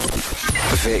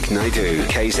Vic Naidu,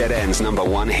 KZN's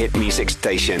 #1 hit music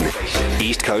station,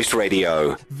 East Coast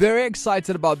Radio. Very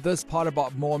excited about this part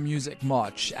about More Music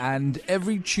March, and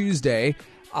every Tuesday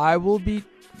I will be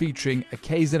featuring a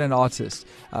KZN artist.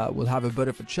 We'll have a bit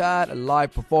of a chat, a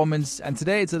live performance, and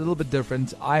today it's a little bit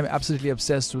different. I'm absolutely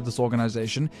obsessed with this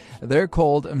organization. They're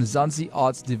called Mzansi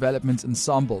Arts Development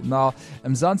Ensemble. Now,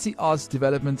 Mzansi Arts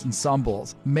Development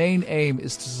Ensemble's main aim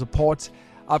is to support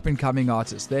up-and-coming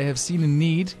artists. They have seen a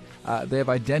need. They have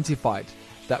identified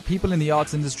that people in the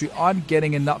arts industry aren't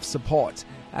getting enough support.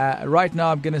 Right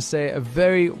now, I'm going to say a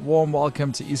very warm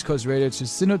welcome to East Coast Radio to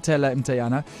Sinotela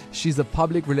Mtayana. She's the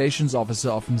Public Relations Officer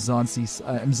of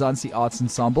Mzansi Arts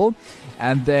Ensemble.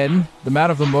 And then the man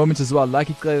of the moment as well,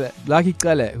 Lucky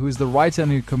Kele, who is the writer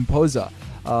and composer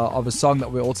of a song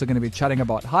that we're also going to be chatting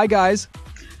about. Hi, guys.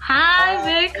 Hi,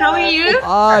 Vic. How are you?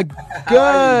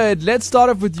 Good. Let's start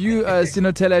off with you,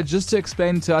 Sinotela, just to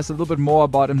explain to us a little bit more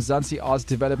about Mzansi Arts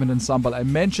Development Ensemble. I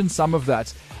mentioned some of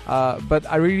that, but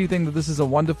I really think that this is a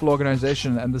wonderful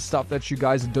organization and the stuff that you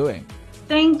guys are doing.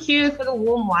 Thank you for the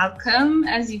warm welcome.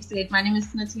 As you've said, my name is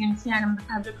Sinotela and I'm the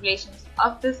Public Relations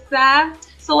Officer.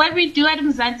 So what we do at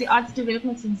Mzansi Arts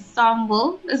Development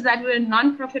Ensemble is that we're a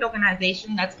non-profit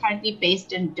organization that's currently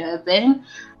based in Durban.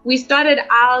 We started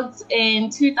out in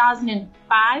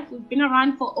 2005. We've been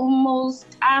around for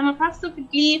almost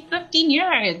approximately 15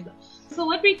 years. So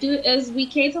what we do is we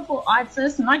cater for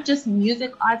artists, not just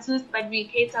music artists, but we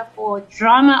cater for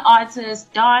drama artists,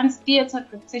 dance, theater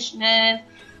practitioners,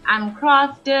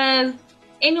 crafters,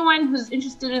 anyone who's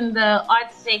interested in the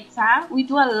arts sector. We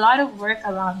do a lot of work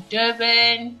around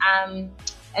Durban,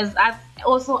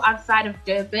 also outside of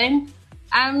Durban.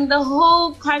 The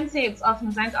whole concept of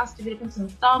Mzansi Arts Development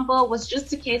Ensemble was just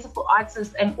to cater for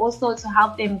artists and also to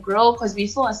help them grow, because we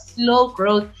saw a slow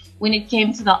growth when it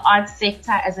came to the arts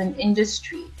sector as an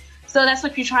industry. So that's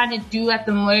what we're trying to do at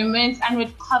the moment. And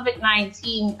with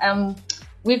COVID-19,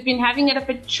 we've been having it a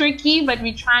bit tricky, but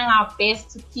we're trying our best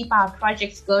to keep our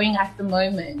projects going at the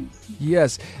moment.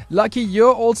 Yes. Lucky,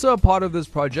 you're also a part of this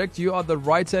project. You are the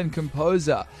writer and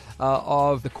composer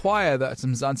of the choir that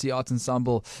Mzansi Arts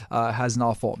Ensemble has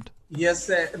now formed. Yes,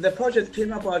 the project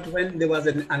came about when there was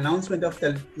an announcement of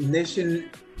the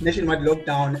nationwide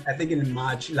lockdown, I think in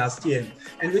March last year.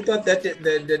 And we thought that the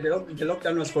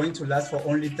lockdown was going to last for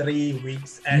only 3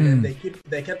 weeks, and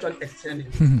they kept on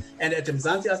extending. And at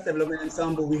Mzansi Arts Development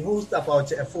Ensemble, we host about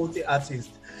 40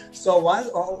 artists. So while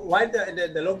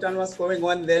the lockdown was going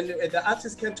on, then the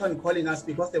artists kept on calling us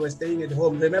because they were staying at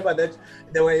home. Remember that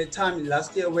there were a time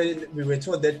last year when we were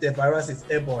told that the virus is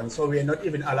airborne, so we are not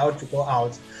even allowed to go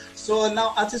out. So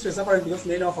now artists were suffering because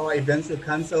many of our events were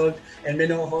cancelled and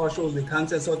many of our shows were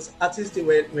cancelled. So artists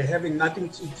were having nothing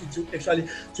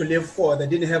to live for. They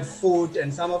didn't have food,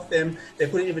 and some of them, they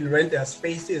couldn't even rent their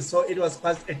spaces. So it was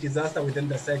quite a disaster within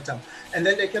the sector. And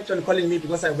then they kept on calling me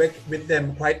because I work with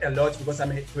them quite a lot because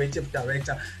I'm a creative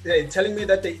director. They're telling me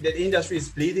that the industry is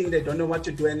bleeding. They don't know what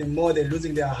to do anymore. They're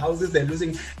losing their houses. They're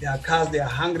losing their cars. They are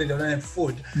hungry. They don't have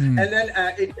food. And then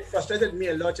it frustrated me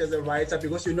a lot as a writer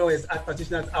because, as art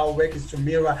practitioners, our work is to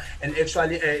mirror and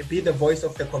actually be the voice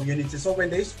of the community. So when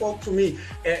they spoke to me,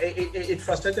 it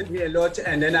frustrated me a lot,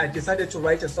 and then I decided to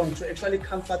write a song to actually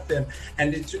comfort them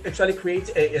and to actually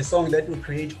create a song that will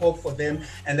create hope for them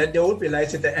and that there will be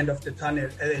light at the end of the tunnel.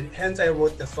 Hence, I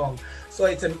wrote the song. So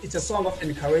it's a song of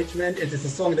encouragement. It is a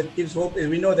song that gives hope. And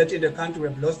we know that in the country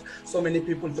we've lost so many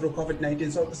people through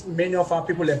COVID-19. So many of our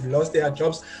people have lost their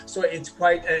jobs. So it's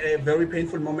quite a very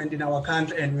painful moment in our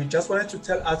country. And we just wanted to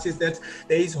tell artists that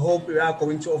there is hope. We are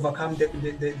going to overcome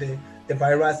the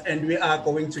virus, and we are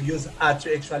going to use art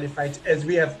to actually fight, as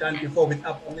we have done before with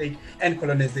apartheid and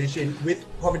colonization. With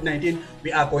COVID-19,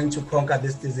 we are going to conquer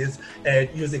this disease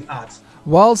using art.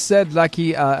 Well said,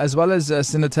 Lucky, as well as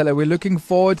Sinotela. We're looking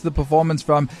forward to the performance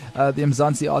from the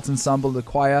Mzansi Arts Ensemble, the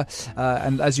choir.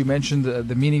 And as you mentioned,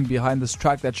 the meaning behind this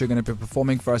track that you're going to be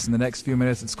performing for us in the next few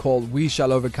minutes, it's called We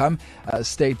Shall Overcome.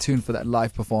 Stay tuned for that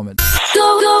live performance.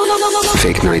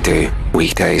 Vic Naidu,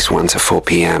 weekdays 1 to 4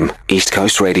 p.m. East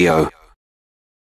Coast Radio.